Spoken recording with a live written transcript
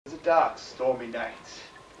dark, stormy night.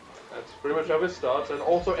 That's pretty much how it starts, and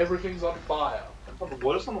also everything's on fire. Oh, the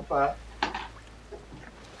water's on fire.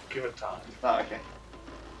 Give it time. Oh, okay.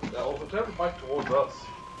 Now, also turn the mic towards us.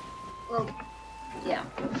 Well, yeah.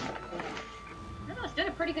 I don't know, it's doing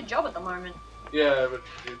a pretty good job at the moment. Yeah, but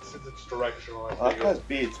since it's directional, I That think guy's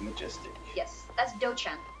beard's majestic. Yes, that's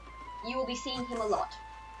Do-chan. You will be seeing him a lot.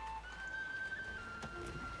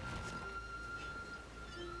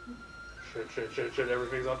 Shit,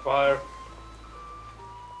 everything's on fire.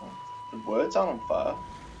 The words aren't on fire.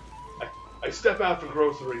 I step out for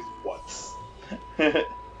groceries once.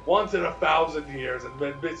 Once in 1,000 years, and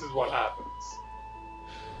then this is what happens.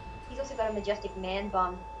 He's also got a majestic man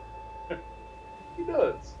bun. He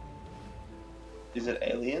does. Is it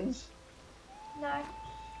aliens? No.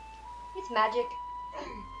 It's magic.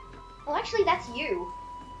 Well, actually, that's you.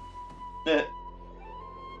 Here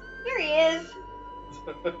he is.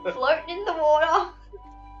 Floating in the water.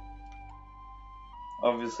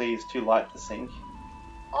 Obviously, he's too light to sink.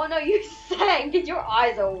 Oh no, you sank because your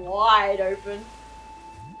eyes are wide open.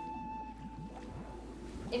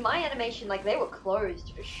 In my animation, like, they were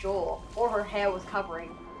closed for sure. Or her hair was covering.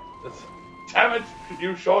 Damn it,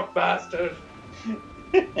 you short bastard!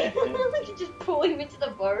 Like, you just pull him into the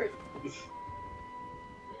boat. Isn't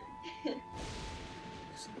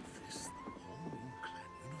this the whole clan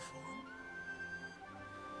uniform?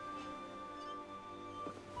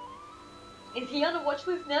 Is he on a watch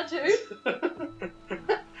list now too?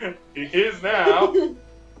 He is now.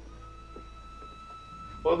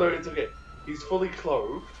 Well, no, it's okay. He's fully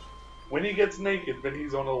clothed. When he gets naked, then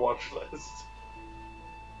he's on a watch list.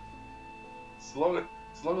 As long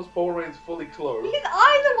as Paul Rain's fully clothed. His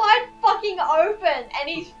eyes are wide fucking open and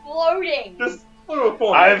he's floating. Just what a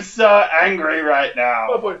point. I'm so angry right now.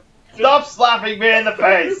 What a point. Stop slapping me in the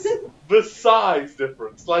face. The size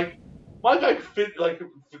difference. Like, my guy could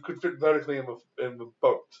fit vertically in the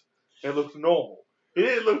boat. It looked normal. He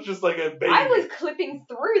didn't look just like a baby. I was clipping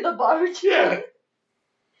through the boat. Yeah.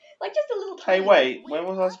 Like just a little Hey, tiny- wait. When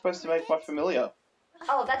was I supposed to make my familiar?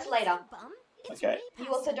 Oh, that's later. Okay. You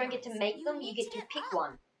also don't get to make them, you get to pick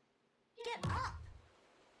one. Get up!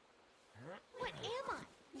 What am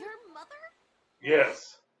I? Your mother?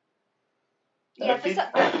 Yes. Yeah, That'd be for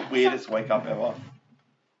the weirdest wake up ever.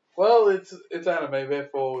 Well, it's anime,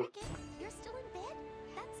 therefore. Cricket, you're still in bed?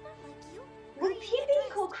 That's not like you. Well, him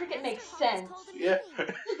being called Cricket makes sense. Yeah.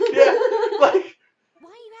 Yeah. Like, Why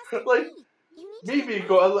are you asking like, me? You need me to being know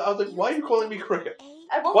called. I this. was like, why are you calling me Cricket?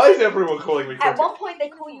 At one Why is point- everyone calling me At Cricket? one point they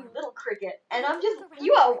call you Little Cricket, and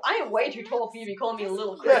I am way too tall for you to be calling me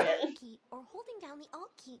Little Yeah. Cricket. Key or holding down the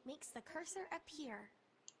Alt key makes the cursor appear.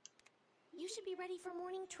 You should be ready for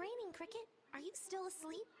morning training, Cricket. Are you still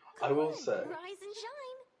asleep? I will on, say. rise and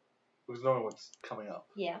shine. Because knowing what's coming up.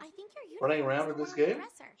 Yeah. I think your Running uniform around is in this the game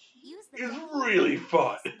dresser. Use the is down really keys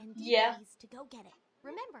fun. and D Yeah. keys to go get it.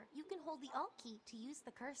 Remember, you can hold the Alt key to use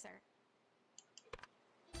the cursor.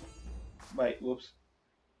 Wait, whoops.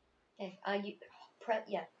 Okay,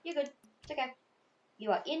 yeah, you're good. It's okay.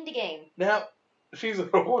 You are in the game. Now, she's on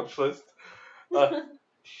a watch list.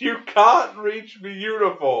 You can't reach the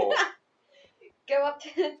uniform. Go up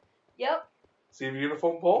to... Yep. See the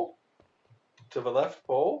uniform, Paul? To the left,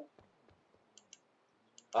 Paul.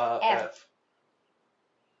 F.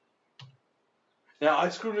 Now, I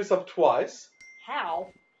screwed this up twice. How?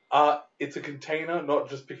 It's a container, not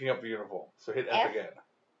just picking up the uniform. So hit F F? again.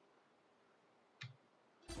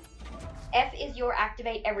 F is your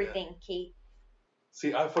activate everything key.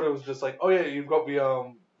 See, I thought it was just like, oh yeah, you've got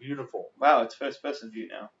the uniform. Wow, it's first person view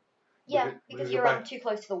now. Yeah, Because because you're you're back- too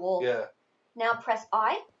close to the wall. Yeah. Now press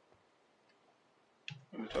I.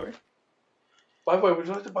 Inventory. By the way, would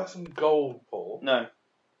you like to buy some gold, Paul? No.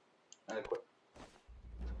 And equip.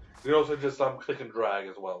 You can also just click and drag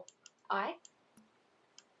as well. I.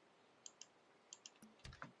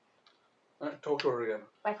 Alright, talk to her again.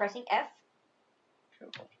 By pressing F.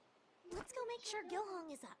 Let's go make sure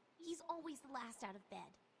Gilhong is up. He's always the last out of bed.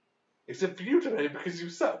 Except for you today because you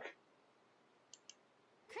suck.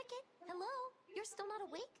 Cricket, hello? You're still not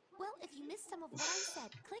awake? Well, if you missed some of what I said,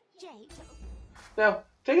 click J to... Now,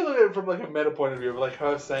 take a look at it from like a meta point of view of like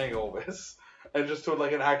her saying all this, and just to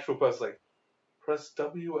like an actual person, like press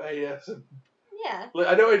WAS. And Yeah. like,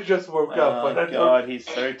 I know I just woke up, but I Oh god, he's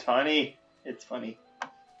so tiny. It's funny.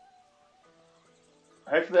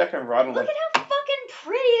 Hopefully I can ride on Look like... at how fucking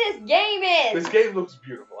pretty this game is! This game looks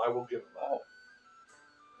beautiful. I will give it that.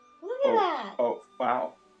 Look at that! Oh,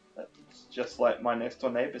 wow. That's just like my next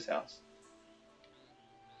door neighbor's house.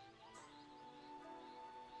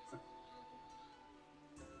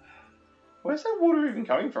 Where's that water even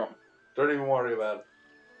coming from? Don't even worry about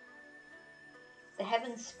it. the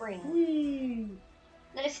Heaven's Spring. Whee!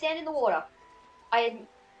 Now just stand in the water.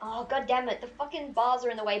 Oh, god damn it. The fucking bars are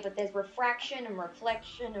in the way, but there's refraction and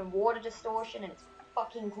reflection and water distortion, and it's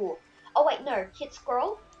fucking cool. Oh, wait, no. Hit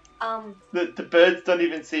scroll. The birds don't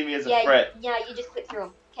even see me as a Yeah, threat. you just click through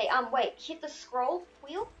them. Okay, wait. Hit the scroll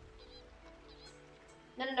wheel.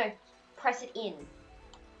 No. Press it in.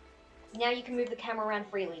 Now you can move the camera around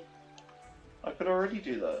freely. I could already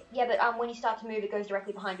do that. Yeah, but when you start to move, it goes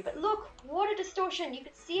directly behind you. But look, water distortion. You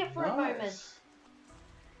could see it for a moment. Nice.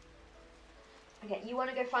 Okay, you want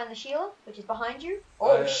to go find the Sheila, which is behind you?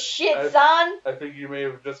 Oh, shit, I- son! I think you may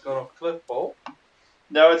have just gone off cliff, Paul.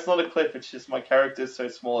 No, it's not a cliff. It's just my character's so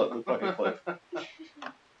small it looked like a cliff.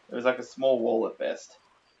 It was like a small wall at best.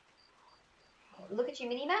 Look at your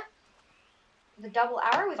mini-map. The double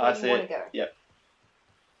arrow is I where see you want it. to go. Yep.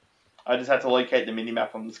 I just had to locate the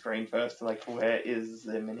minimap on the screen first. Like, where is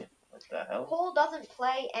the mini? What the hell? Paul doesn't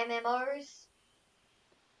play MMOs.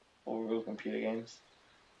 Or real computer games.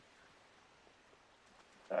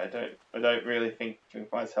 I don't really think of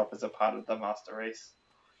myself as a part of the master race.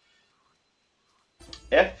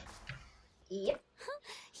 F. Yep.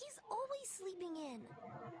 He's always sleeping in.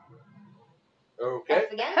 Okay.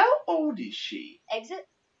 F again. How old is she? Exit.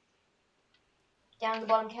 Down the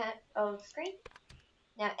bottom of the screen.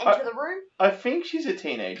 Now enter the room. I think she's a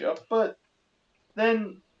teenager, but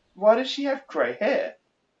then why does she have grey hair?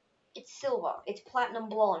 It's silver. It's platinum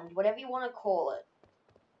blonde. Whatever you want to call it.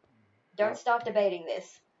 Don't start debating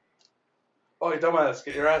this. Oh, you dumbass,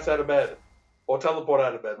 get your ass out of bed. Or teleport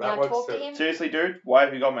out of bed. Now That talk works to too. him. Seriously, dude, why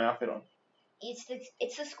have you got my outfit on? It's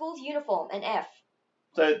the school's uniform, an F.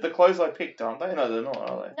 So the clothes I picked, aren't they? No, they're not,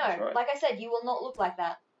 are they? No, That's right. like I said, you will not look like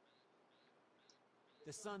that.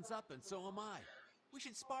 The sun's up and so am I. We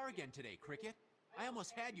should spar again today, Cricket. I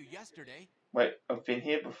almost had you yesterday. Wait, I've been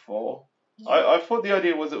here before. You- I thought the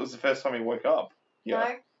idea was it was the first time he woke up.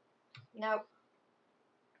 Yeah. No.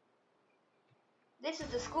 This is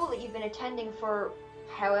the school that you've been attending for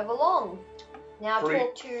however long. Now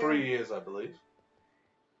talk to... 3 years, I believe.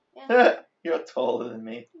 Yeah. You're taller than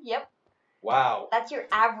me. Yep. Wow. That's your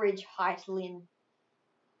average height, Lynn.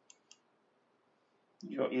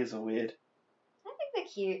 Your ears are weird. I think they're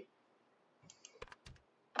cute.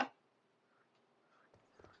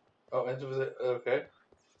 Oh, enter visit. Okay.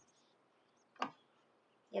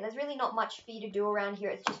 Yeah, there's really not much for you to do around here.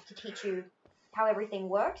 It's just to teach you how everything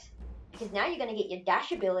works. Because now you're going to get your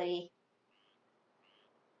dash ability.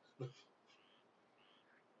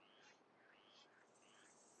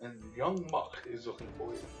 And young Muck is looking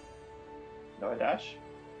for you. No dash.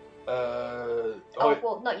 Oh, wait.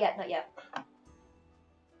 well, not yet.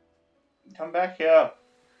 Come back here.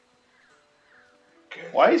 Okay.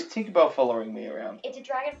 Why is Tinkerbell following me around? It's a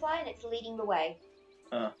dragonfly and it's leading the way.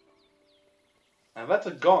 And that's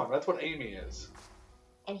a gun. That's what Amy is.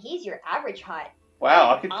 And he's your average height.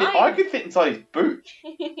 Wow, I could fit inside his boot.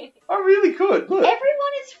 I really could. Look.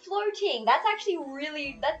 Everyone is floating. That's actually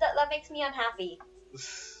really... That makes me unhappy.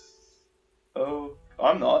 Oh,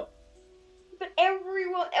 I'm not. But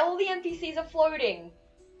everyone... All the NPCs are floating.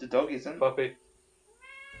 The dog isn't. Puppy,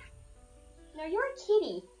 No, you're a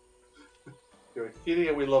kitty. you're a kitty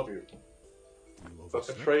and we love you. You But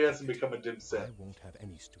overslept? betray us and become a dim I set. won't have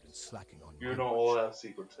any students slacking on You my know watch. all our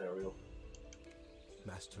secrets, Ariel.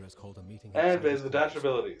 Master has called a meeting. And outside there's his the dash quarters.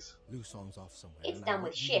 abilities. Lu Song's off somewhere. It's and done I with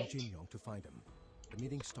want you and shift. Jin Yong to find him. The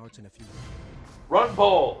meeting starts in a few minutes. Run,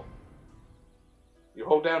 Paul! You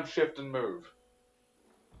hold down shift and move.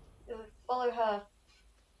 Follow her.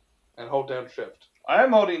 And hold down shift. I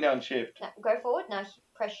am holding down shift. Now, go forward. Now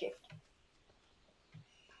press shift.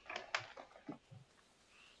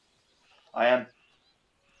 I am.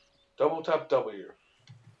 Double tap W.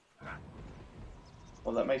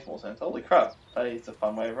 Well, that makes more sense. Holy crap. That is a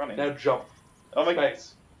fun way of running. Now jump. Oh my god.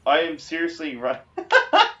 Space. I am seriously running.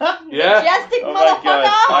 Yeah? Majestic Oh my god.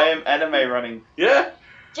 motherfucker! I am anime running. Yeah?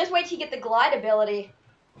 Just wait till you get the glide ability.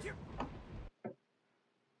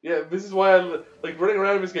 Yeah, this is why like running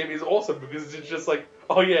around in this game is awesome because it's just like,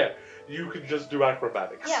 oh yeah, you can just do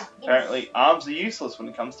acrobatics. Yeah. Apparently, arms are useless when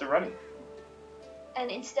it comes to running. And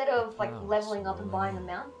instead of like Wow, leveling up so and buying a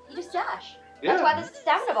mount, you just dash. Yeah. That's why there's a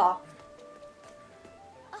stamina bar.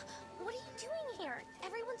 What are you doing here?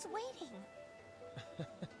 Everyone's waiting.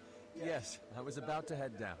 Yes, I was about to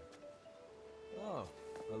head down. Oh,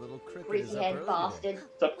 a little cricket is Greasy up head early bastard. today.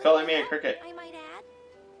 Stop With calling me a help, cricket. I might add.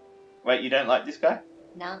 Wait, you don't like this guy?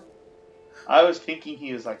 Nah. I was thinking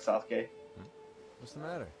he was like Sasuke. What's the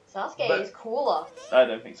matter? Sasuke But- is cooler. I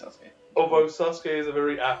don't think Sasuke. Although Sasuke is a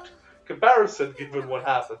very apt comparison given what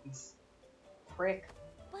happens. Prick.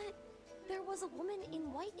 But there was a woman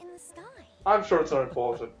in white in the sky. I'm sure it's not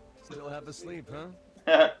important. Still half asleep,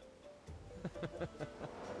 huh?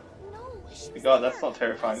 No, she's God, that's there. not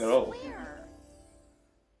terrifying I at all. swear.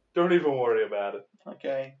 Don't even worry about it.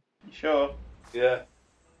 Okay, you sure? Yeah.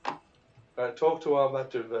 Alright, talk to that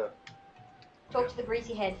dude there. Talk to the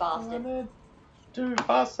greasy head bastard. Do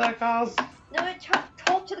faster, cars. No,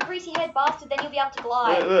 talk to the greasy head bastard, then you'll be able to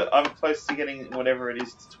glide. Look, I'm close to getting whatever it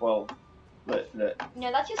is to 12. Look.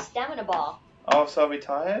 No, that's your stamina bar. Oh, so I'll be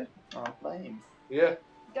tired? Oh, lame. Yeah.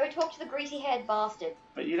 Go talk to the greasy head bastard.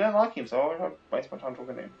 But you don't like him, so I won't waste my time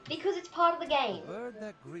talking to him. Because it's part of the game. The bird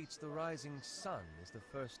that greets the rising sun is the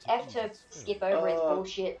first to F eat to its fill. skip over his Oh.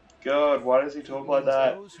 bullshit. God, why does he talk like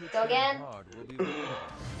that? Those who Go train again. hard will be rewarded.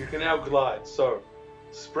 You can now glide. So,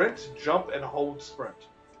 sprint, jump, and hold sprint.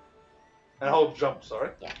 And hold jump,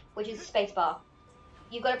 sorry. Yeah, which is space bar.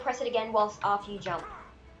 You've got to press it again whilst after you jump.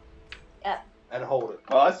 And hold it.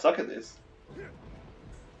 Oh, I suck at this.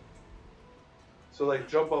 So, like,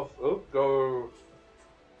 jump off. Oh, go.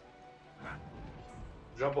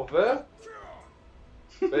 Jump off there.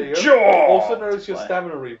 There you go. Sure. Also notice your Fly.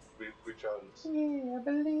 stamina recharges. Yeah, I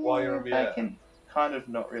believe While you're in the I air. can kind of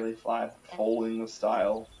not really fly, falling with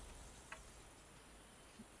style.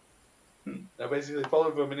 Now, basically,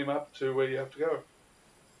 follow the minimap to where you have to go.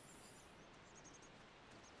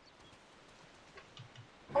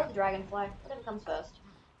 Or the dragonfly, whatever comes first.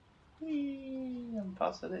 I'm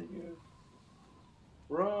faster than you.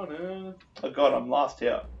 Running. Oh God, I'm last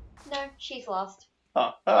here. No, she's last.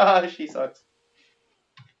 Ah, she sucks.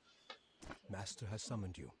 Master has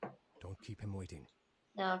summoned you. Don't keep him waiting.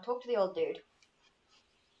 Now, talk to the old dude.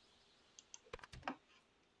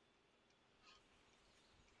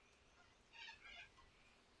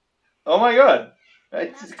 Oh my God, I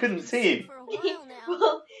just Master's couldn't been see sick him. for a while now.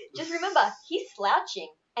 Well, just remember, he's slouching.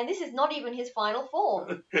 And this is not even his final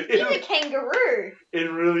form. He's a It kangaroo.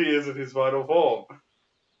 really isn't his final form.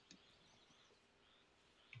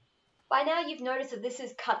 By now you've noticed that this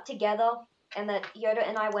is cut together and that Yoda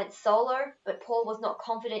and I went solo, but Paul was not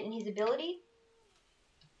confident in his ability.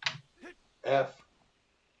 F.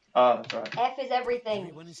 Ah, that's right. F is everything.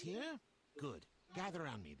 Everyone is here? Good. Gather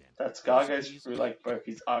around me then. That scar goes through like both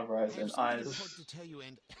his eyebrows I have and something eyes. important to tell you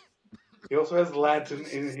and He also has lantern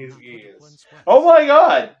in his ears. Oh my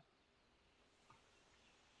God!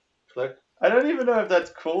 Click. I don't even know if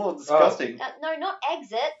that's cool or disgusting. No, not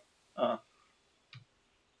exit.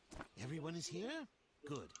 Everyone is here?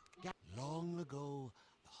 Good. Long ago,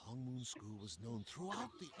 the Hong Moon School was known throughout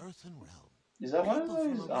the Earthen Realm. Is that one of People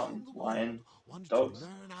from those around the world lion wanted dogs? to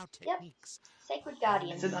learn our Yep. techniques. Sacred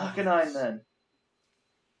Guardian. It's an Arcanine then.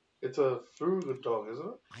 It's a Frugal dog, isn't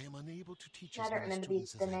it? I am unable to teach I as don't many remember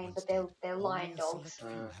students the as I name, once but did. they're Only lion a dogs.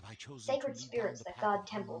 select few have I chosen Sacred to lead spirits down that the guard path of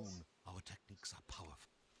Hong temples. Moon. Our techniques are powerful.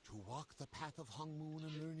 To walk the path of Hong Moon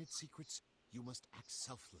and learn its secrets, you must act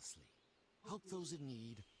selflessly. Help those in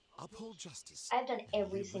need. Uphold justice. I've done and every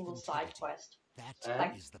live with single side integrity. quest. That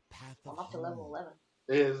Like, is the path I'm of up to Hong level Moon. 11.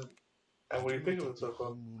 It is. And what do you think of it so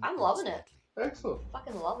far? I'm loving it. Excellent.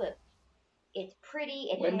 Fucking love it. It's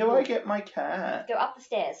pretty. When do I get my cat? Go up the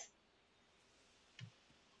stairs.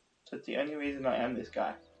 That's the only reason I am this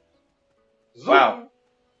guy. Zoom. Wow.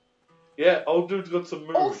 Yeah, old dude's got some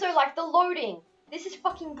moves. Also, like the loading. This is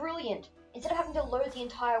fucking brilliant. Instead of having to load the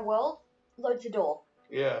entire world, loads the door.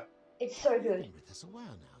 Yeah. It's so You've good. been with us a while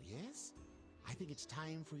now, yes? I think it's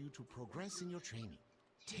time for you to progress in your training.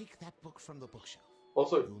 Take that book from the bookshelf.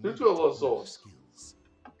 Also, You'll dude's need got a to lot of hone your sauce. skills.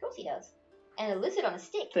 Of course he does. And a lizard on a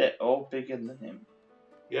stick. They're all bigger than him.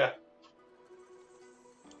 Yeah.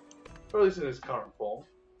 Or at least in his current form.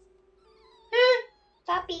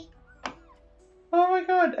 Fappy. Oh my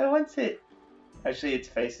God, I want it. Actually, its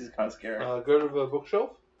face is kind of scary. Go to the bookshelf.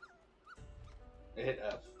 And hit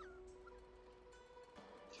F.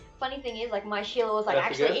 Funny thing is, like, my Sheila was like F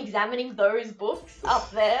actually again? examining those books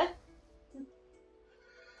up there.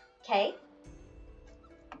 Okay.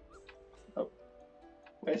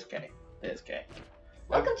 Where's K? There's K.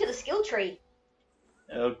 Welcome to the skill tree.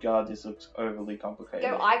 Oh God, this looks overly complicated.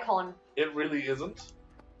 Go icon. It really isn't.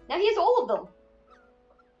 Now here's all of them.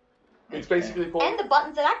 It's Okay. basically And the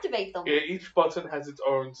buttons that activate them. yeah, each button has its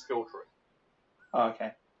own skill tree. Oh,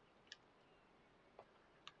 okay.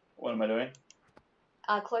 What am I doing?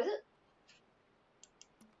 Close it.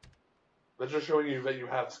 They're just showing you that you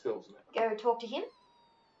have skills now. Go talk to him.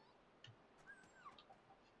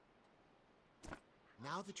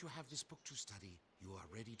 Now that you have this book to study, you are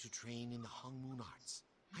ready to train in the Hong Moon arts.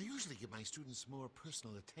 I usually give my students more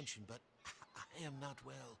personal attention, but I am not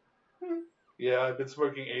well. Yeah, I've been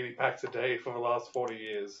smoking 80 packs a day for the last 40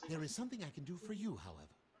 years. There is something I can do for you, however.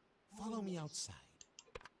 Follow me outside.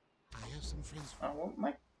 I have some friends. I want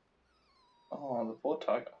my... Oh, the poor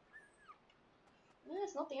tiger.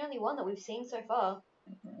 It's not the only one that we've seen so far.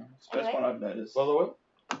 It's the first Anyway. one I've noticed. By the way,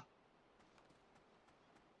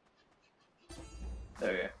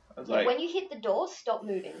 There we go. I was Yeah, like, when you hit the door, stop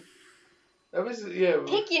moving. that was, yeah.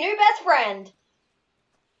 Pick your new best friend.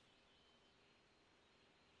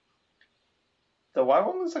 the white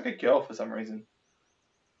one looks like a girl for some reason.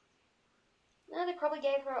 No, they probably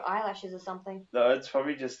gave her eyelashes or something. No, it's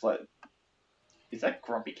probably just like, is that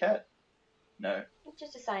Grumpy Cat? No. It's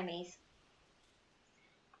just a Siamese.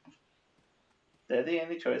 They're the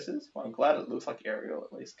only choices? Well, I'm glad it looks like Ariel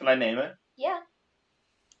at least. Can I name it? Yeah.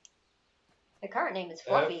 Her current name is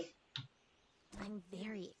Fluffy. I'm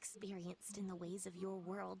very experienced in the ways of your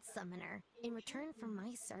world, Summoner. In return for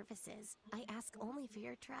my services, I ask only for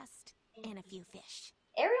your trust and a few fish.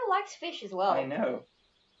 Ariel likes fish as well. I know.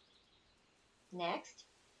 Next.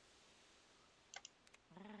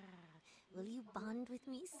 Will you bond with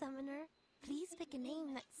me, Summoner? Please pick a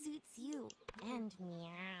name that suits you. And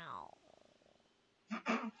meow.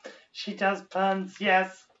 She does puns,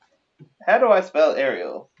 yes. How do I spell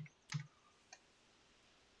Ariel?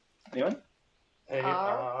 Anyone?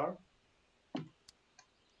 A-R.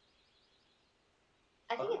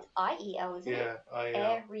 I think it's I-E-L, isn't Yeah, it?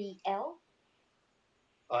 I-E-L. Ariel.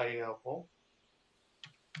 I-E-L.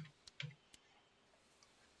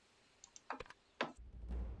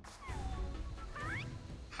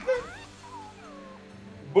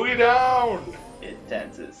 Boogie down! It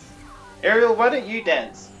dances. Ariel, why don't you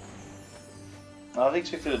dance? I think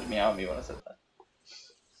she expected to meow at me when I said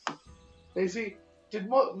that. Daisy, did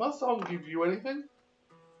Mustang give you anything?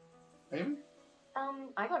 Amy?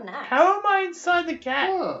 I got an axe. How am I inside the cat?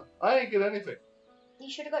 Huh, I didn't get anything. You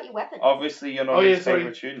should have got your weapon. Obviously, you're not Oh yeah, his so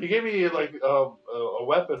favorite he student. gave me like a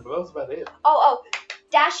weapon, but that was about it. Oh,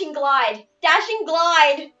 dash and glide. Dash and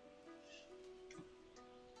glide.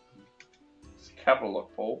 It's a capital lock,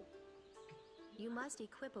 Paul. You must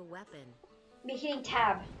equip a weapon. Be hitting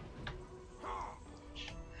tab.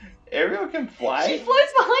 Ariel can She fly?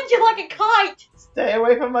 floats behind you like a kite. Stay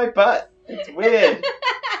away from my butt. It's weird.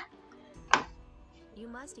 You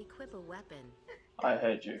must equip a weapon. I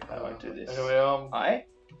heard you. How do I do this? Anyway, I?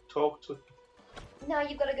 talk to. No,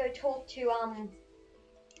 you've got to go talk to No,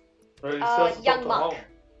 he says to young talk to monk. Hong.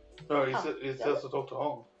 No, he, Oh, he does says it? to talk to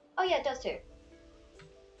Hong. Oh yeah, it does too.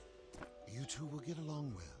 You two will get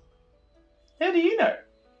along well. How do you know?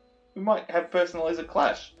 We might have personalized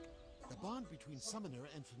clash. The bond between summoner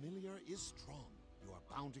and familiar is strong. You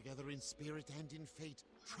are bound together in spirit and in fate.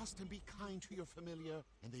 Trust and be kind to your familiar,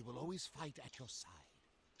 and they will always fight at your side.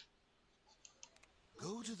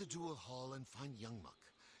 Go to the duel hall and find Young Muck.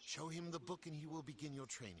 Show him the book and he will begin your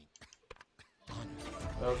training.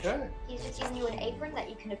 Okay. He's just giving you an apron that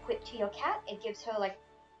you can equip to your cat. It gives her like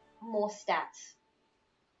more stats.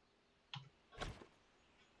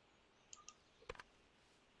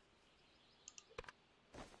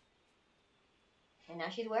 And now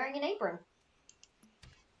she's wearing an apron.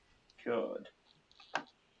 Good.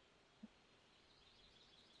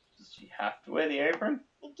 Does she have to wear the apron?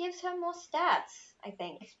 It gives her more stats, I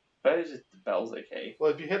think. Suppose the bell's okay.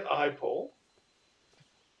 Well, if you hit I Paul,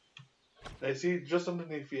 now you see just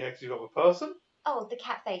underneath the X you got the person, Oh, the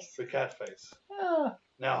cat face. the cat face. Ah,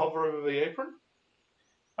 Now hover over the apron.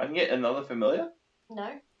 I can get another familiar.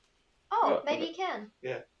 No? Oh, What? maybe you can.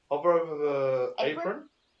 Hover over the Apron? apron.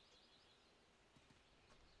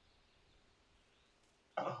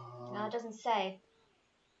 No, it doesn't say.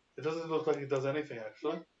 It doesn't look like it does anything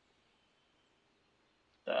actually.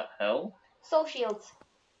 The hell? Soul shields.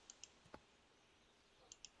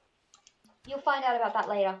 You'll find out about that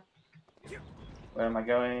later. Where am I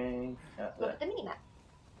going? Out Look there. at the minimap.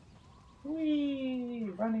 Whee!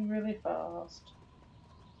 Running really fast.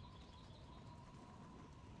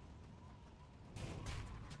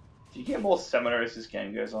 Do you get more stamina as this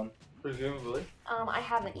game goes on? Presumably. I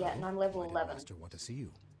haven't yet, and I'm level Why did 11. Master want to see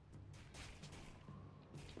you?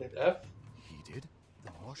 Hit F. He did?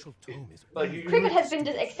 The martial tome is... Like you. Cricket has been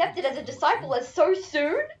accepted as a disciple as so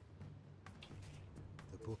soon?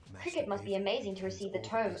 The book Cricket Master must be gave amazing to receive the all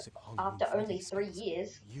tome basic Hong after Moon only fighting 3 skills.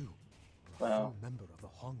 years. You are a Wow. full member of the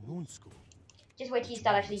Hong Moon School. Just wait till you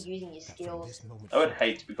start actually using your That from skills. this moment I would forth,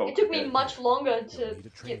 hate to be called It took me Cricket. much longer you'll to need a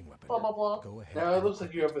get training weapon. blah blah blah. Go ahead. Now it and looks like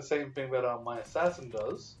equip you have the same thing that my assassin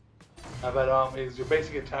does. And that is your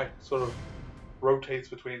basic attack sort of rotates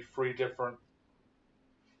between 3 different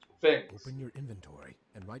things. Open your inventory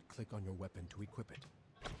and right-click on your weapon to equip it.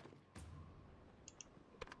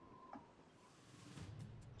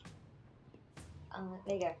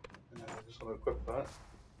 There you go. And I just want to equip that.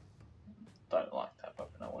 Don't like that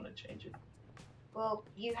weapon. I want to change it. Well,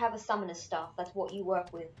 you have a summoner's staff. That's what you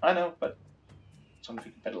work with. I know, but trying to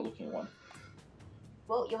pick a better looking one.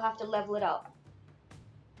 Well, you'll have to level it up.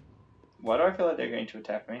 Why do I feel like they're going to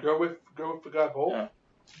attack me? Go with the guy Paul. Yeah.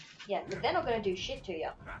 Yeah, but they're not going to do shit to you.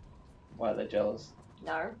 Why are they jealous?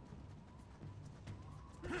 No.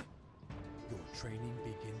 Your training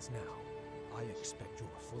begins now. I expect your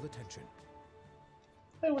full attention.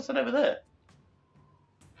 Hey, what's that over there?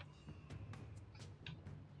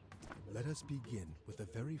 Let us begin with the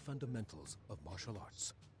very fundamentals of martial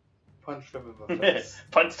arts. Punch them in the face.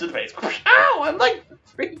 Punch to the face. Ow! I'm like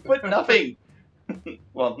 3 foot nothing.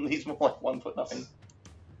 Well, he's more like 1 foot nothing.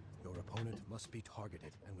 Your opponent must be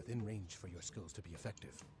targeted and within range for your skills to be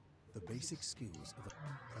effective. The basic skills of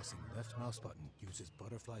pressing left mouse button uses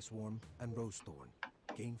Butterfly Swarm and Rose Thorn.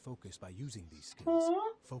 Gain focus by using these skills.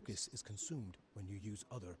 Focus is consumed when you use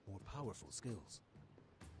other, more powerful skills.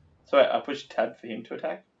 So I push tab for him to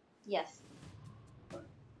attack? Yes.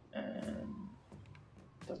 And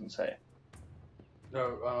doesn't say.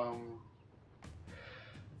 No,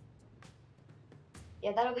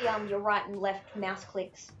 Yeah, that'll be your right and left mouse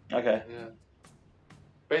clicks. Okay. yeah.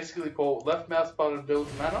 Basically, Paul, left mouse button builds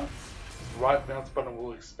mana, right mouse button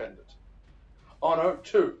will expend it. Oh no,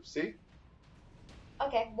 2, see?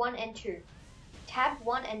 Okay, 1 and 2. Tab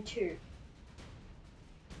 1 and 2.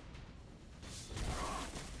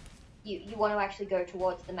 You want to actually go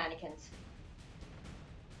towards the mannequins.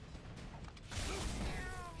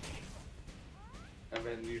 And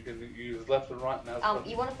then you can use left and right mouse button.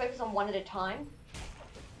 You want to focus on one at a time.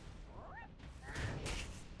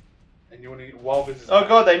 And you want to, while this is... Oh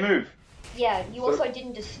god, they move! Yeah, you So- also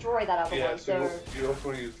didn't destroy that other Yeah, one, so so you also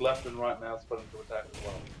want to use left and right mouse button to attack as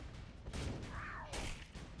well.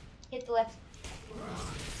 hit the left.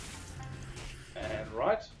 And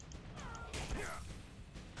right.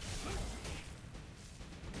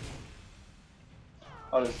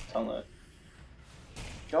 I'll just tell it.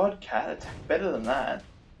 God, cat, attack better than that.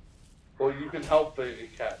 Or you can help the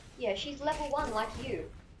cat. Yeah, she's level 1 like you.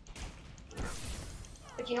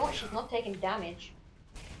 But you know what? She's not taking damage.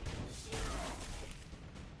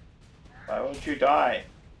 Why won't you die?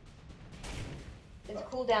 There's a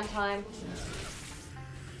cooldown time.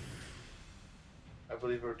 I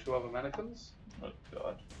believe there are 2 other mannequins. Oh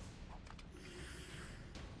god.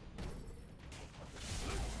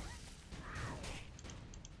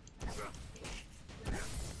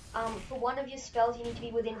 For one of your spells, you need to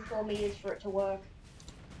be within 4 meters for it to work.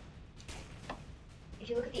 If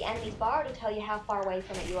you look at the enemy's bar, it'll tell you how far away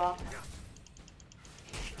from it you are.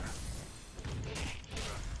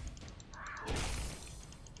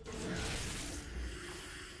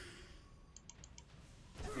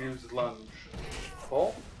 Use lunge.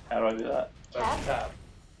 Paul? How do I do that? That's tab.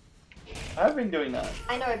 I've been doing that.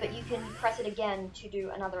 I know, but you can press it again to do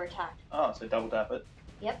another attack. Oh, so double tap it.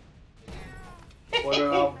 Yep.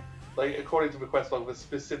 Well, like according to the quest log, this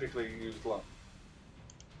specifically used lunge.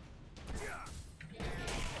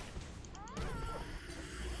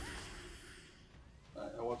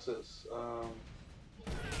 Alright, now what's this?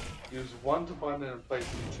 Use 1 to bind it in place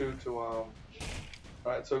and 2 to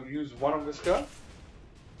Alright, so use 1 on this guy.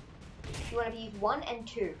 You want to use 1 and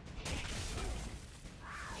 2.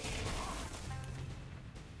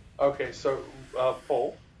 Okay, so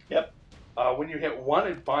Paul. Yep. When you hit 1,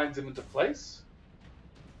 it binds him into place,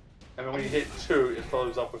 and then when you hit 2, it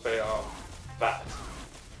follows up with a bat.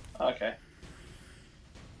 Okay.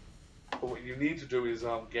 But what you need to do is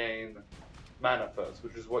gain mana first,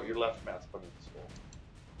 which is what your left mouse button is for.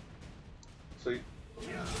 So you,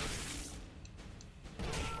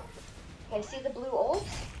 Okay, see the blue orbs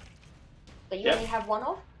that you Yep. only have 1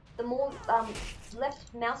 of? The more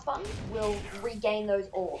left mouse button will regain those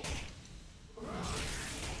orbs.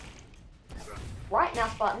 Right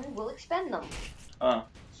mouse button will expend them. Oh.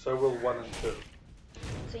 so will 1 and 2.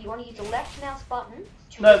 So you want to use the left mouse button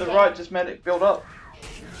to No, the regain- right just made it build up.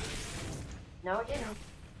 No, it didn't.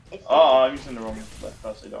 It's Oh, I'm using the wrong left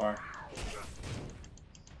person, don't worry.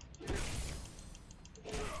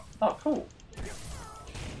 Oh, cool.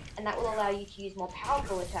 and that will allow you to use more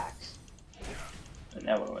powerful attacks. And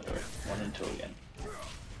now what do I do? 1 and 2 again.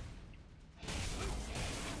 It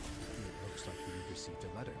looks like you received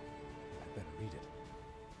a letter. I'd better read it.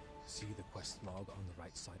 See the quest log on the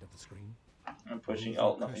right side of the screen? I'm pushing Move your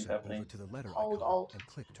Alt, nothing's cursor happening. over to the letter Hold icon Alt. and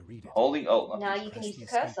click to read it. Holding Alt, nothing's Now you can Press use the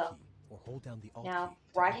escape cursor. key or hold down the Alt Now, key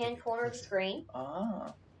to right hand activate corner of the cursor. screen.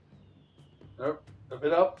 Ah. Nope, a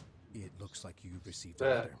bit up. It looks like you received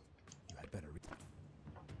There. a letter. You had better read it.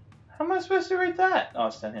 How am I supposed to read that? Oh,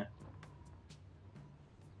 it's down here.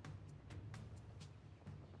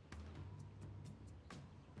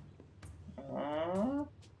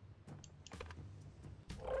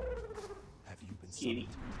 Have you been Kitty.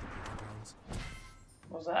 summoned to the Proving Grounds?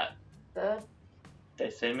 What was that? Bird. They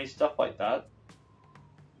send me stuff like that?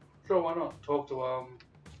 Sure, why not? Talk to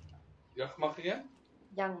Yuckmuck again?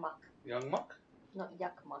 Young Muck, Young Muck? not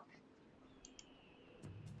Yuck Muck.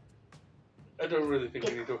 I don't really think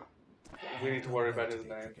we need to worry about his Today,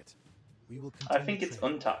 name. Cricket. We will I continue think it's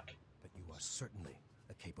training, Untuck. but you are certainly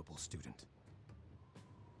a capable student.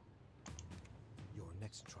 Your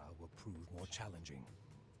next trial will prove more challenging.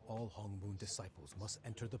 All Hongmoon disciples must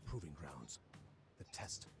enter the proving grounds. The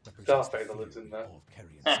test represents Darth the Vader fear lives in we there. all carry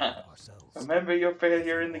inside ourselves. Remember your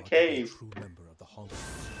failure in the cave. True member of the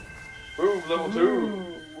Hongmoon. Boom, level 2!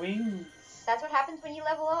 Ooh, wings. That's what happens when you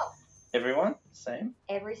level up. Everyone? Same?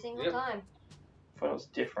 Every single Yep. time. Thought it was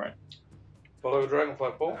different. Follow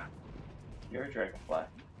Dragonfly Paul. You're a dragonfly.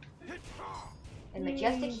 And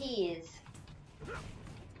majestic he is.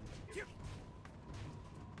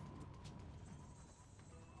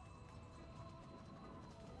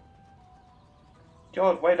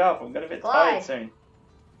 God, wait up. I'm gonna get Glide. tired soon.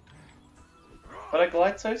 But I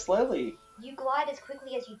glide so slowly. You glide as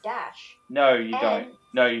quickly as you dash. No, you And- don't.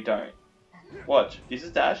 No, you don't. Watch. This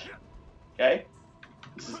is dash. Okay?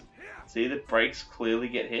 This is... See, the brakes clearly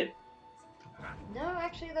get hit. No,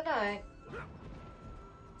 actually they don't.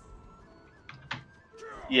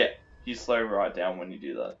 Yeah, you slow right down when you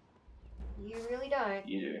do that. You really don't.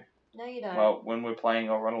 You do. No, you don't. Well, when we're playing,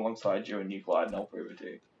 I'll run alongside you and you glide and I'll prove it to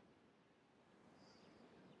you.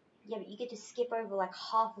 Yeah, but you get to skip over like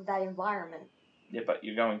half of that environment. Yeah, but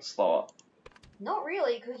you're going slower. Not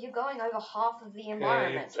really, because you're going over half of the Yeah,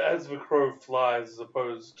 environment. it's as the crow flies as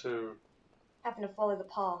opposed to, Having to follow the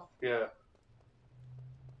path. yeah.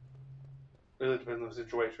 Really depends on the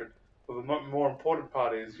situation. But the more important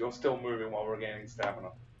part is you're still moving while regaining stamina.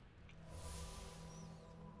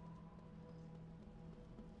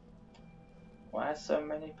 Why so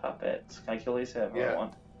many puppets? Can I kill these whoever Yeah. I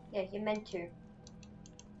want? Yeah, you're meant to.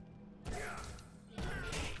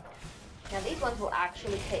 Now these ones will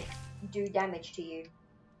actually do damage to you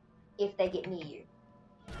if they get near you.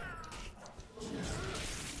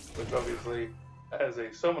 Which obviously, as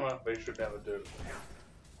a summoner, they should never do.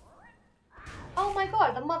 Oh my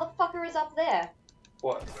god, the motherfucker is up there.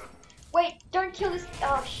 What? Wait, don't kill this.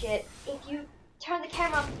 Oh shit. If you turn the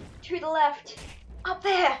camera to the left. Up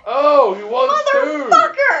there. Oh, he was too!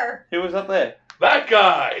 Motherfucker! Who was up there? That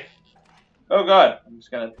guy! Oh god, I'm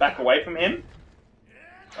just gonna back away from him.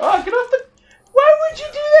 Oh, get off the... Why would you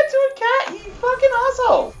do that to a cat, you fucking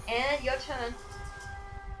asshole? And your turn.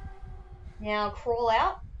 Now crawl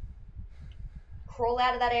out. Crawl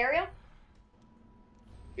out of that area.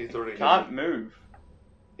 He's already Can't move.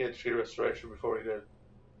 He had sheer restoration before he did.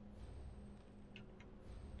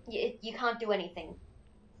 You can't do anything.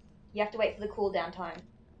 You have to wait for the cooldown time.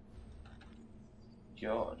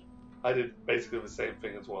 God. I did basically the same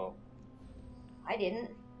thing as well. I didn't.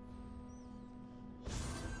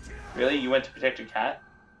 Really? You went to protect a cat?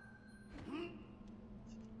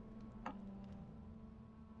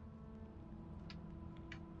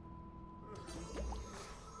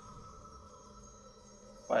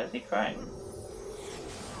 Why is he crying?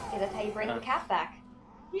 Yeah, that's how you bring the cat back.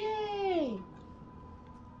 Yay!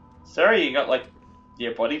 Sorry you got, like,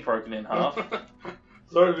 your body broken in half.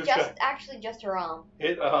 Sorry, this Just guy actually just her arm.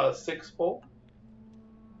 hit 6 Paul.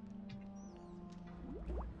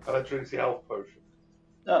 And I drinks the health potion.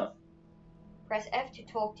 Oh, Press F to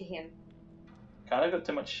talk to him. kinda got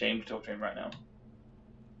too much shame to talk to him right now.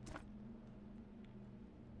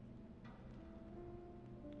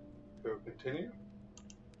 Go continue.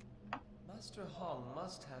 Master Hong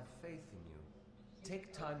must have faith in you.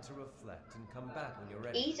 Take time to reflect and come back when you're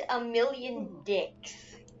ready. Eat a million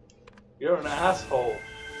dicks. You're an asshole.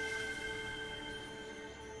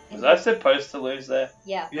 Was I supposed to lose there?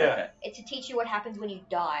 Yeah. Yeah. Okay. It's to teach you what happens when you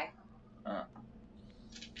die.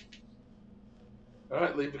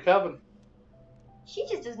 Alright, leave the cabin. She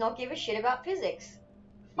just does not give a shit about physics.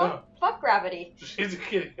 No. Fuck gravity. She's a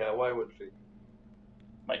kitty cat, why would she?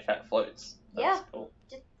 My cat floats. That's Yeah. cool.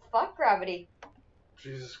 Just fuck gravity.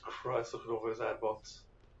 Jesus Christ, look at all those adbots.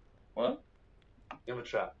 What? In the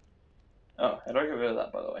chat. Oh, how do I get rid of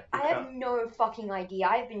that, by the way? I have no fucking idea.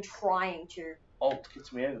 I've been trying to. Alt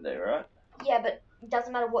gets me over there, right? Yeah, but it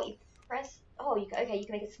doesn't matter what you press. Oh, you can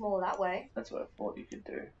make it smaller that way. That's what I thought you could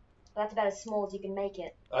do. But that's about as small as you can make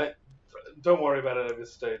it. Don't worry about it at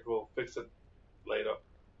this stage, we'll fix it later.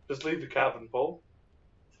 Just leave the cabin, Paul.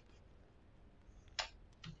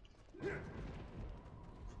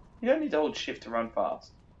 You don't need to hold shift to run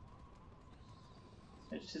fast.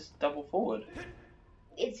 It's just double forward.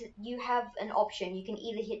 You have an option. You can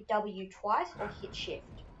either hit W twice or hit shift.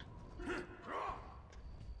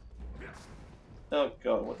 Oh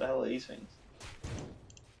god, what the hell are these things?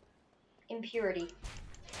 Impurity.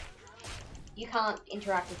 You can't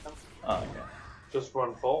interact with them. Oh, okay. Just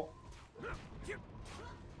run full.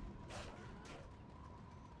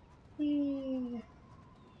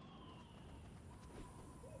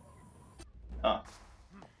 Oh,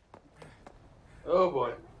 Oh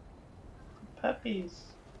boy. puppies.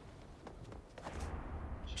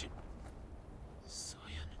 Cyan.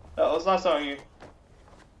 Oh, it's nice knowing you.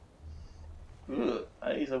 Ugh,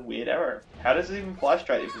 that is a weird arrow. How does it even fly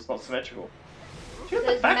straight if it's not symmetrical? Shoot the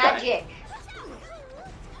There's fat guy. magic.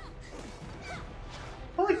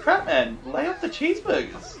 Holy crap, man! Lay off the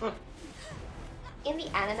cheeseburgers. In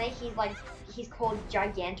the anime, he's called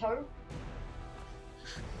Giganto.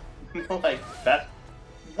 Like that.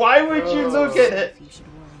 Why would you look at it? You should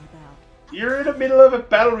worry about. You're in the middle of a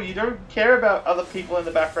battle. You don't care about other people in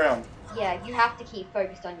the background. Yeah, you have to keep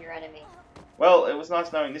focused on your enemy. Well, it was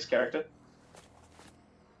nice knowing this character.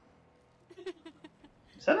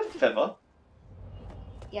 Is that a feather?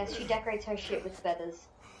 Yes, she decorates her shit with feathers.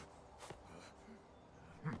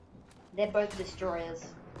 They're both destroyers.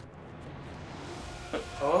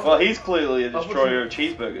 Oh. Well, he's clearly a thought destroyer of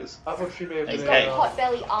cheeseburgers. I thought she may have He's been. got Hey.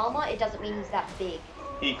 potbelly armor, it doesn't mean he's that big.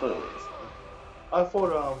 He clearly is. I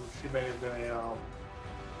thought she may have been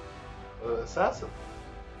a assassin.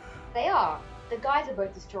 They are. The guys are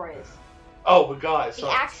both destroyers. Oh, the guys. The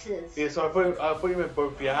Sorry. axes. Yeah, so I thought you meant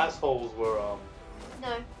both the assholes were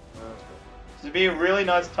No. It'd be a really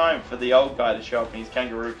nice time for the old guy to show up in his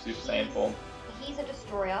kangaroo Super Saiyan form. He's a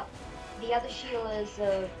destroyer. The other Sheila is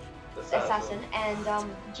a assassin, and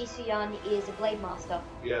Jisuyan is a blade master.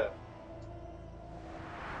 Yeah.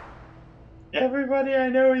 Everybody I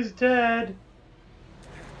know is dead.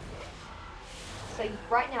 So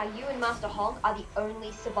right now, you and Master Hong are the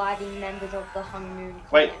only surviving members of the Hung Moon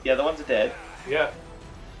clan. Wait, the other ones are dead. Yeah.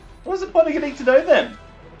 What's the point of getting to know them?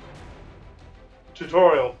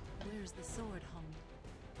 Tutorial. Where's the sword, Hong?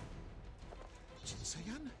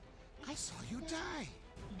 Jinsayan, I saw you die.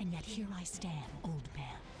 And yet here I stand, old man.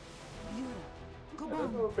 Yura, go I don't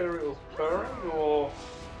on. know if it was purring or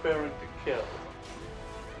purring to kill.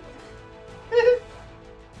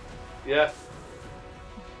 Yeah.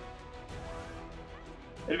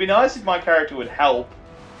 It'd be nice if my character would help.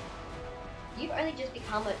 You've only just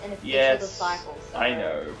become an official Yes, disciple. So. I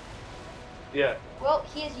know. Yeah. Well,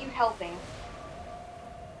 here's you helping.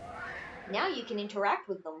 Now you can interact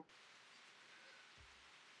with them.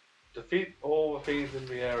 Defeat all the things in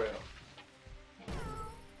the area.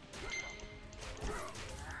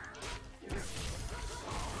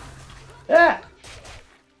 Ah!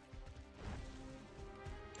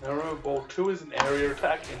 Now remember, Ball 2 is an area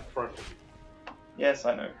attack in front of you. Yes,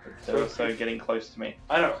 I know. But they're So also if you- getting close to me.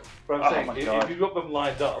 I know, but I'm Oh saying, my if God. you've got them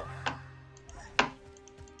lined up,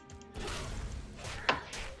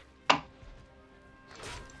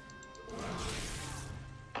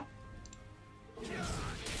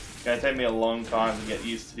 It's gonna take me a long time to get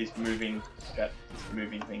used to this moving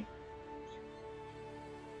thing.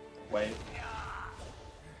 Wave.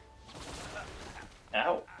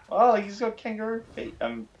 Ow. Oh, he's got kangaroo feet.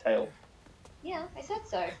 Tail. Yeah, I said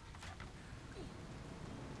so.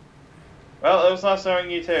 Well, it was nice knowing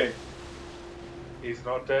you too. he's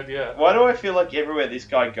not dead yet. Why do I feel like everywhere this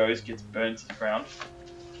guy goes gets burned to the ground?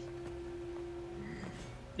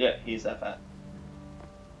 Yeah, he's that fat.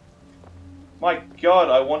 My god,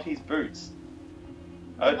 I want his boots.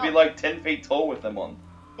 I would be like 10 feet tall with them on.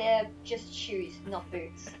 They're just shoes, not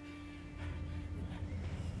boots.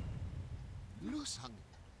 Lusang,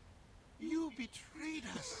 you betrayed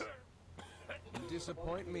us. You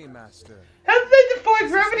disappoint me, Master. How did they defy Is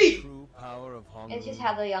this the gravity? true power of Hong It's just Moon?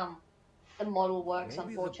 how the model works, Maybe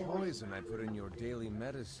unfortunately. the poison I put in your daily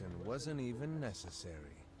medicine wasn't even necessary.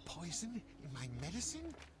 Poison in my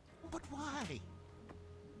medicine? But why?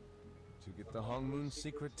 To get the Hong Moon's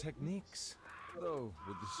secret techniques. Though,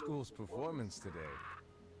 with the school's performance today,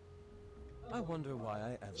 I wonder why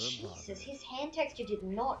I ever Jesus, bothered. his hand texture did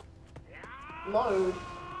not load.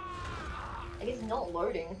 Like, it's not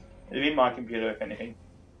loading. It'd be my computer, if anything.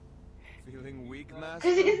 Feeling weak, Master?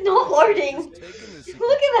 Because it is not loading! Just taking the secret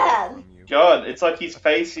Look at that! from you. God, it's like his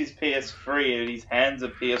face is PS3 and his hands are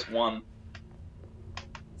PS1.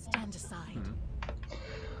 Stand aside.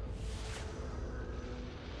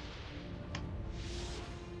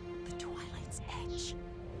 The Twilight's Edge.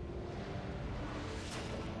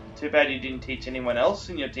 Too bad you didn't teach anyone else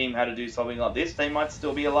in your team how to do something like this. They might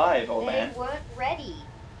still be alive, old They man. weren't ready.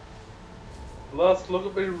 Last look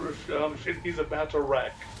at the shit he's about to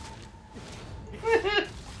wreck.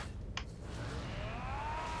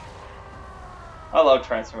 I love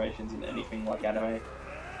transformations in anything like anime.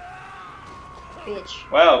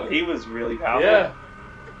 Bitch. Wow, he was really powerful. Yeah.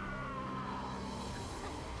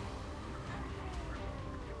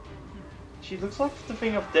 She looks like the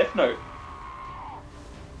thing of Death Note.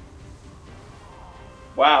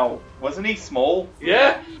 Wow, wasn't he small?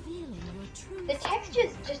 Yeah. The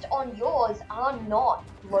textures just on yours are not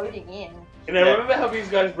loading in. And I Yeah. remember how these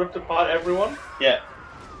guys ripped apart everyone? Yeah.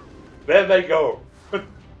 There they go.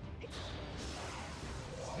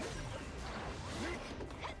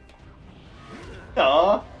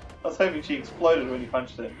 Aww. I was hoping she exploded when you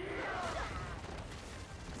punched her.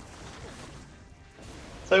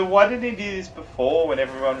 So why didn't he do this before when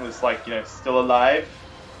everyone was like, you know, still alive?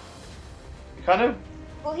 Kind of...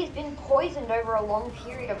 Well, he's been poisoned over a long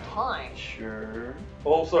period of time. Sure.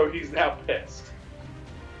 Also, he's now pissed.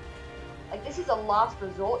 Like, this is a last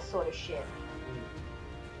resort sort of shit.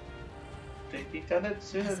 If he'd done it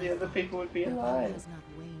sooner, the other people would be alive. Has not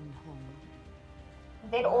waned home.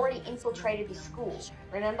 They'd already infiltrated the school,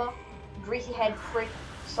 remember? Greasy head prick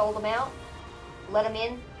sold them out, let them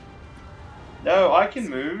in. No, I can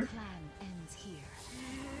move. Plan ends here.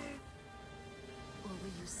 Or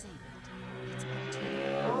will you save it? It's up to you.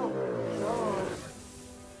 Oh, God.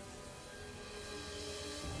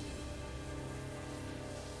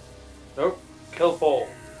 Nope. Kill Paul.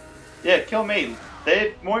 Yeah, kill me.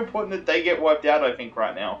 They're more important that they get wiped out, I think,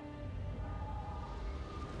 right now.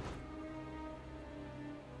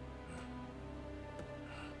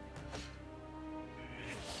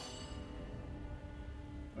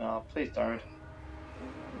 Oh, please don't.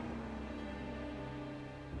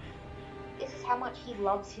 This is how much he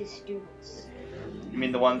loves his students. You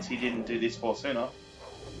mean the ones he didn't do this for sooner?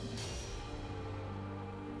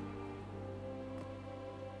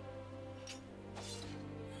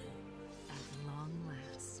 At long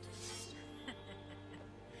last. I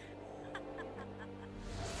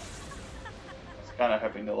was kind of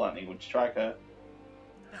hoping the lightning would strike her.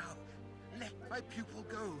 Now, let my pupil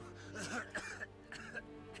go.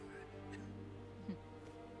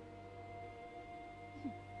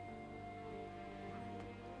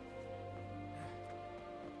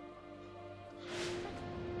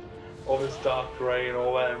 All this dark grey and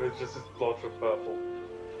all that, and it's just this blotch of purple.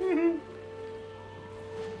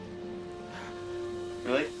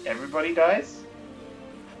 Really? Everybody dies?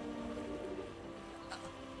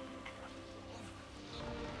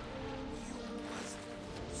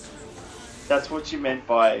 That's what you meant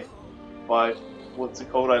by what's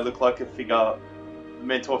it called? I look like a figure,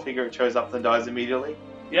 mentor figure. It shows up and dies immediately.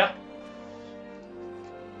 Yeah.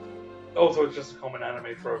 Also, it's just a common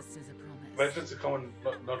anime trope. Promise is a promise. But it's just a common,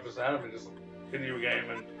 not just anime, just video game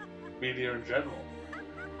and media in general.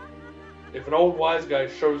 If an old wise guy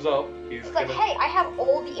shows up, he's It's like, gonna... hey, I have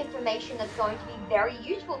all the information that's going to be very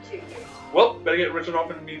useful to you. Well, better get written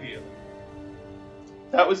off immediately.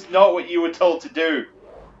 That was not what you were told to do.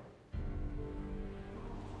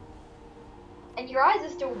 And your eyes are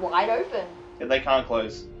still wide open. And they can't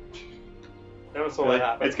close. Never saw Really? that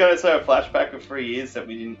happen. It's going to show a flashback of 3 years that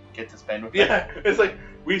we didn't get to spend with them. Yeah, it's like,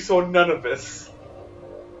 we saw none of this.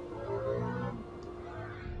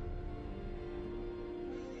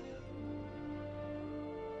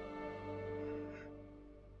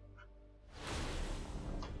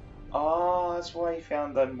 Oh, that's why he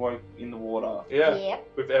found them in the water. Yeah, Yep.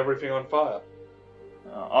 with everything on fire.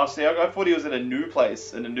 Oh, see, I thought he was in a new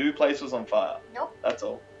place, and the new place was on fire. Nope. That's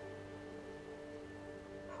all.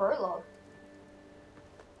 Prologue.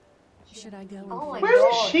 Should I go and Oh my play? Where is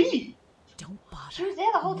God. she? Don't bother. She was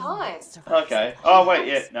there the whole No time. one survives Okay. the Oh, wait,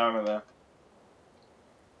 yeah, now I remember.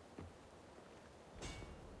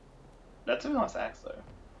 That's a nice axe, though.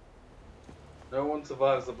 No one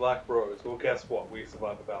survives the Black Rose. Well, guess what? We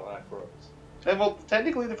survived the Black Rose. And, well,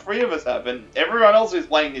 technically the 3 of us have, and everyone else who's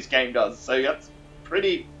playing this game does, so that's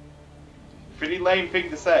pretty lame thing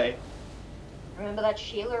to say. Remember that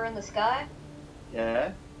Sheila in the sky?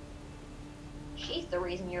 Yeah? She's the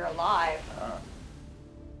reason you're alive.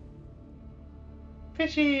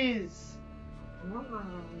 Fishies!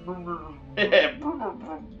 Yeah.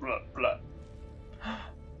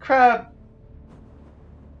 Crab!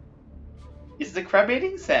 Is the crab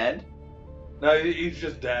eating sand? No, he's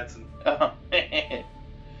just dancing. Oh.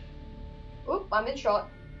 Oop, I'm in shot.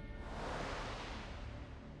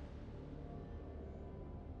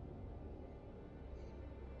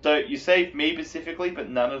 So you saved me specifically, but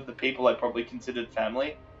none of the people I probably considered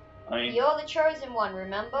family? I mean, You're the chosen one,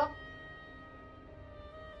 remember?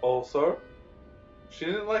 Also, she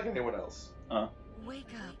didn't like anyone else. Wake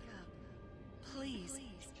up. Please.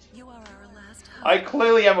 You are our last hope. I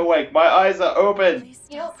clearly am awake. My eyes are open. Please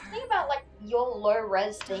You know, stop the her. thing about, like, your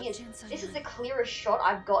low-res thing is, this is the clearest shot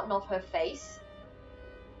I've gotten of her face.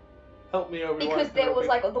 Help me, Obi-Wan. Because there was, Kenobi.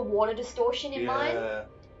 like, the water distortion in mine. Yeah.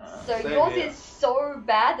 So Same yours here. is so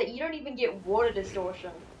bad that you don't even get water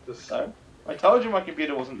distortion. Just So? I told you my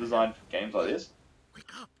computer wasn't designed for games like this. Wake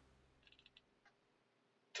up.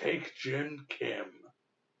 Take Jin Kim.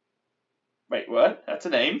 Wait, what? That's a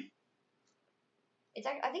name? I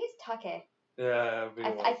think it's Take. Yeah,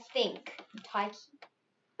 I think. Taiki.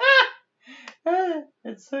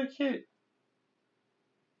 It's so cute.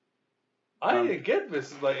 I didn't get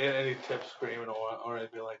this like any tip screen or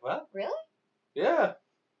anything like that. Really? Yeah.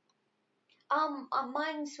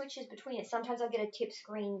 Mine switches between it. Sometimes I get a tip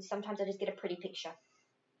screen. Sometimes I just get a pretty picture.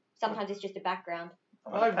 Sometimes it's just a background. I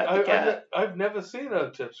want to pet the cat. I've never seen a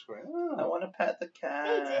tip screen. I want to pet the cat.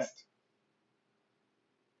 They exist.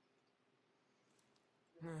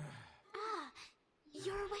 Ah,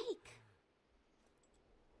 you're awake.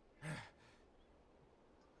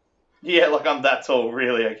 Yeah, like I'm that tall,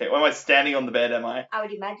 really. Okay. Well, am I standing on the bed, am I? I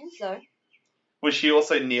would imagine so. Was she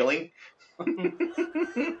also kneeling? On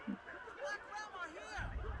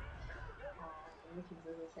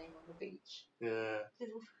the beach. Yeah.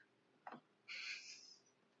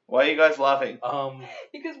 Why are you guys laughing?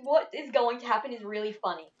 Because what is going to happen is really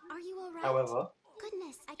funny. Are you alright? However,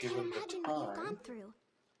 Goodness, I can't given the imagine what you've time, gone through.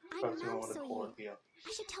 I'm perhaps you mom, don't want to so call it here.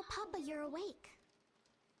 I should tell Papa you're awake.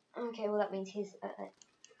 Okay, well that means his.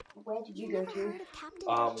 Where did you go never to? heard of Captain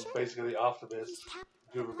Dodgen? Basically after this, These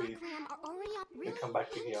do a Black beat. Ram are already up. Really? come back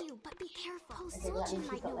to Thank here. you, but be careful. Okay, well that Sojin means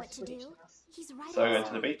he's might got know less what to footage do. than us. He's right. So I go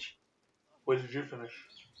to the beach. Where did you finish?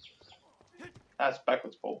 That's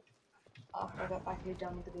backwards, Paul. After I got back, you're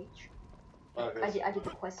done with the beach. Okay. I did the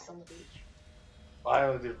quests on the beach. I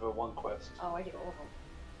only did the one quest. Oh, I did all of them.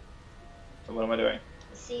 So what am I doing?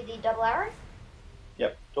 See the double arrow?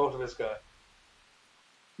 Talk to this guy.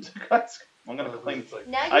 Guys, I'm gonna clean. It's like,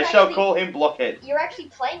 Now I shall call him Blockhead. You're actually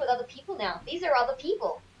playing with other people now. These are other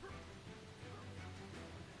people.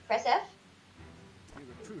 Press F. You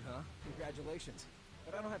recruit, huh? Congratulations.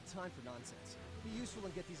 But I don't have time for nonsense. Be useful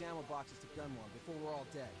and get these ammo boxes to Gunwon before we're all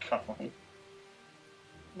dead. Come on.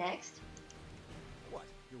 Next. What?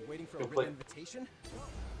 You're waiting for a Complete. written invitation?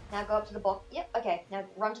 Now go up to the box. Yep, okay. Now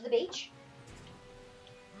run to the beach.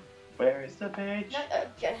 Where is the beach?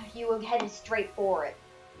 No, you were headed straight for it.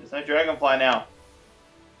 There's no dragonfly now.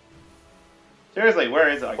 Seriously, where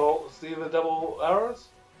is it? Paul, see the double arrows?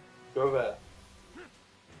 Go there.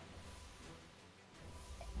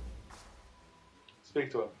 Speak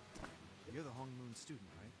to him. You're the Hong Moon student,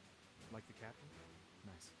 right? Like the captain?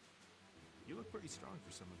 Nice. You look pretty strong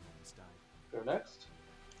for someone who almost died. Go next.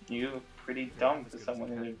 You look pretty dumb for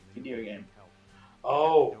someone in a video game.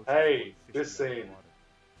 Oh, hey, this scene.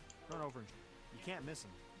 Run over and you can't miss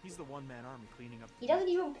him. He's the one-man army cleaning up. He doesn't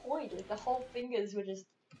even point. Like, the whole fingers were just.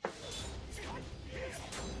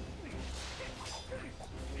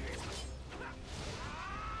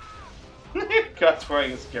 Guy's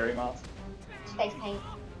wearing a scary mask. Face paint.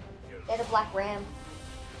 They're the Black Ram.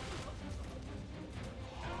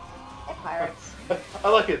 They're pirates. I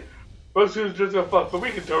like it. Most students just go fuck, but we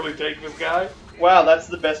can totally take this guy. Wow, that's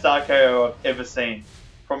the best RKO I've ever seen.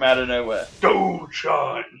 From out of nowhere.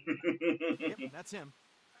 Do-chan! Yep, that's him.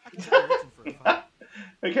 I can tell you're itching for a fight.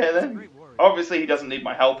 Okay then. Obviously he doesn't need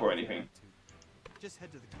my help or anything. Just head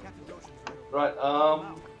to the Captain Doshin's Right,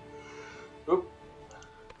 oop.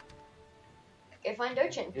 Go find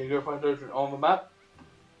Dochin. You go find Dojin on the map.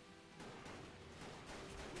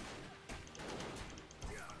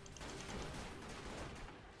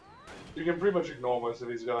 You can pretty much ignore most of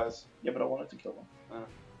these guys. Yeah, but I wanted to kill them.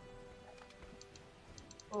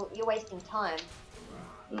 Well, you're wasting time.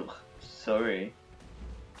 Ugh, sorry.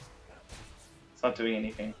 It's not doing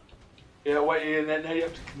anything. Yeah, wait, yeah,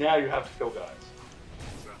 now you have to kill guys.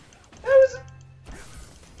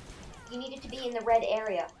 You needed to be in the red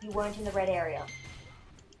area. You weren't in the red area.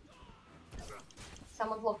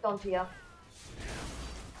 Someone's locked onto you.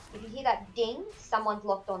 If you hear that ding, someone's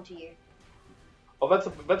locked onto you. Oh,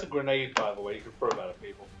 that's a grenade, by the way. You can throw that at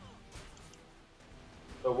people.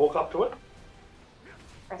 So walk up to it.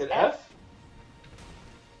 Press Hit F. F.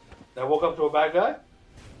 Now walk up to a bad guy.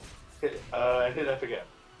 And hit F again.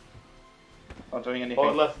 Not doing anything.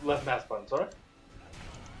 Or left mouse button. Sorry.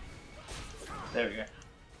 There we go.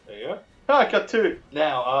 There you go. Oh, I got two.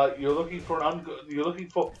 Now you're looking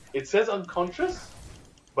for It says unconscious,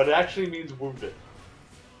 but it actually means wounded.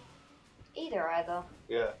 Either.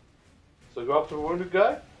 Yeah. So go up to a wounded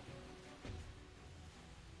guy.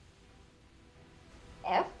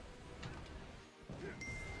 F.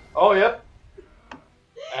 Oh, yep.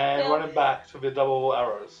 And No. run him back to the double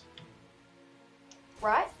arrows.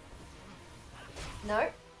 Right. No.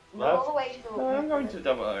 Not Left. all the way to the No, I'm going to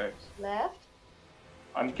double arrows. left.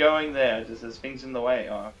 I'm going there. Just there's things in the way.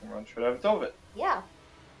 Oh, I can run straight over top of it. Yeah.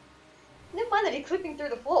 Never mind that he's clipping through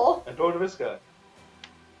the floor. And talk to this guy.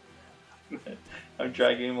 I'm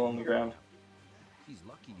dragging him along the ground. He's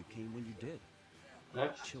lucky you came when you did.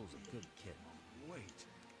 Next. Chill's a good kid. Wait,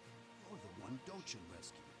 you're the one Dochin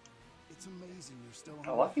rescued. It's amazing you're still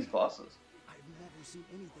I like his glasses. I've never seen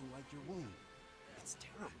anything like your wound. It's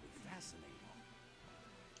terribly fascinating.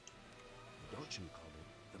 Dochin called it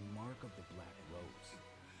the mark of the Black Rose.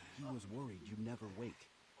 He was worried you'd never wake.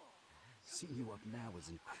 Seeing you up now is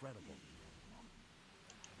incredible.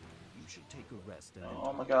 You should take a rest and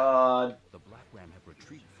Oh my god. the Black Ram have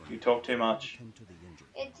retreated from You talk too much. Tend to the injured.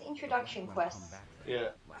 It's introduction The Black Ram quests. come back Yeah.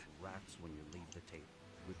 like rats when you leave the table.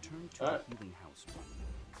 Return to Alright. the healing house.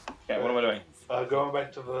 Okay, what am I doing? Going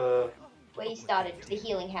back to the. Where you started, the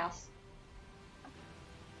healing house.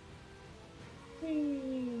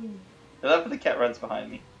 I love that the cat runs behind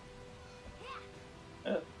me.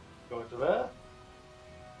 Going to there.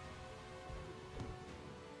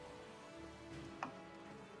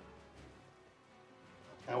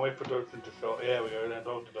 And wait for Dochin to show. Yeah, we go. Then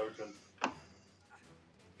talk to Dochin.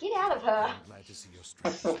 Get out of her. I'm glad to see your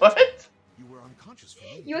strength. What? You were unconscious for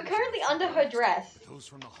many You are days. currently under her dress. Those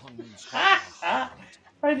from the Hong Moon School are hard.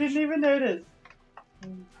 I didn't even notice.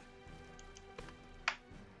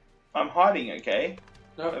 I'm hiding, okay?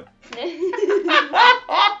 No. When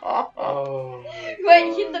Oh.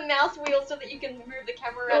 you hit the mouse wheel so that you can move the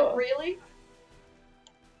camera around Oh. freely.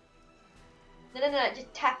 No,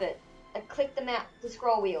 just tap it. Click the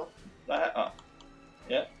scroll wheel. Yeah.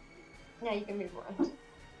 Now you can move around.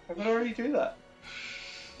 I can already do that.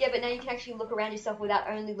 Yeah, but now you can actually look around yourself without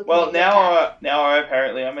only looking Well, at your tap. now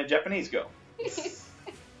apparently I'm a Japanese girl.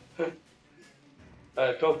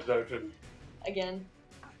 Talk to Dochin. Again.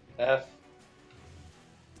 F.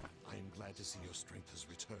 I am glad to see your strength has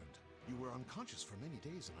returned. You were unconscious for many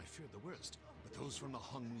days, and I feared the worst. But those from the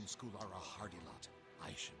Hong Moon School are a hardy lot. I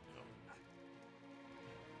should know.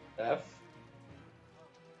 F.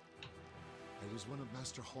 I was one of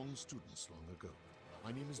Master Hong's students long ago.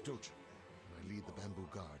 My name is Dochin, and I lead the Bamboo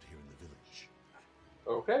Guard here in the village.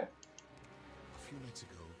 Okay. A few nights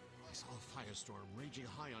ago, I saw a firestorm raging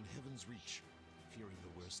high on Heaven's Reach. Fearing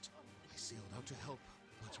the worst, I sailed out to help,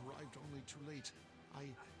 but arrived only too late.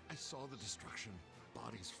 I saw the destruction,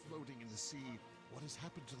 bodies floating in the sea. What has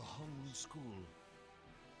happened to the Hong Moon School?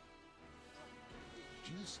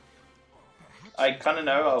 Jeez. Perhaps I kinda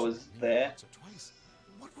know I was there. once or twice.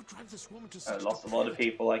 What would drive this woman to I such lost a lot of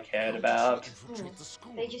depravity? people I cared How did she about. infiltrate the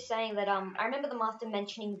school? They're just saying that, I remember the master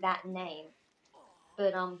mentioning that name.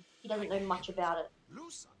 But, he doesn't know much about it.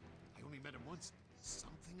 Lusa. I only met him once.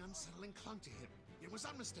 Something unsettling clung to him. It was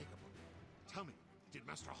unmistakable. Tell me, did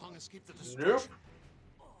Master Hong escape the destruction?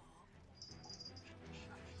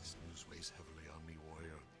 This news weighs heavily on me,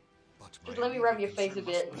 warrior. But Just my let me rub immediate your face a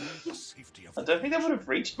concern bit. must be the safety of I the don't think that village. would have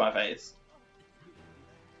reached my face.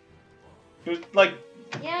 It was like,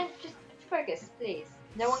 Yeah, just focus, please.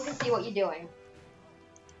 No one can see what you're doing.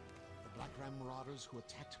 The Black Ram marauders who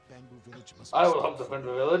attacked Bamboo Village must I be will help stopped. defend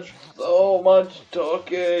the village. Perhaps so I much can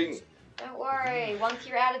talking. Don't worry, once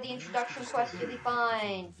you're out of the introduction quest, you'll be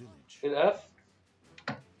fine. Village. Hit F.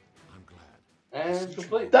 I'm glad. And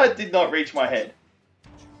complete. That did not reach my head.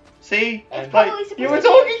 See? And- Like, Probably supposed you were to-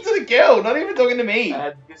 talking to the girl, not even talking to me.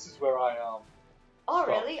 And this is where I Oh, Stop.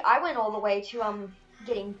 really? I went all the way to,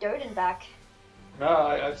 getting Doden back. No,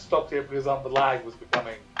 I stopped here because the lag was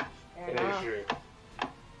becoming Fair an enough. issue.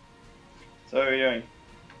 So what are you doing?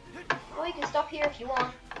 Well, you can stop here if you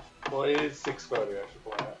want. Well, it is 6:30, I should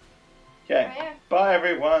point out. Okay. Right here. Bye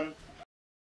everyone.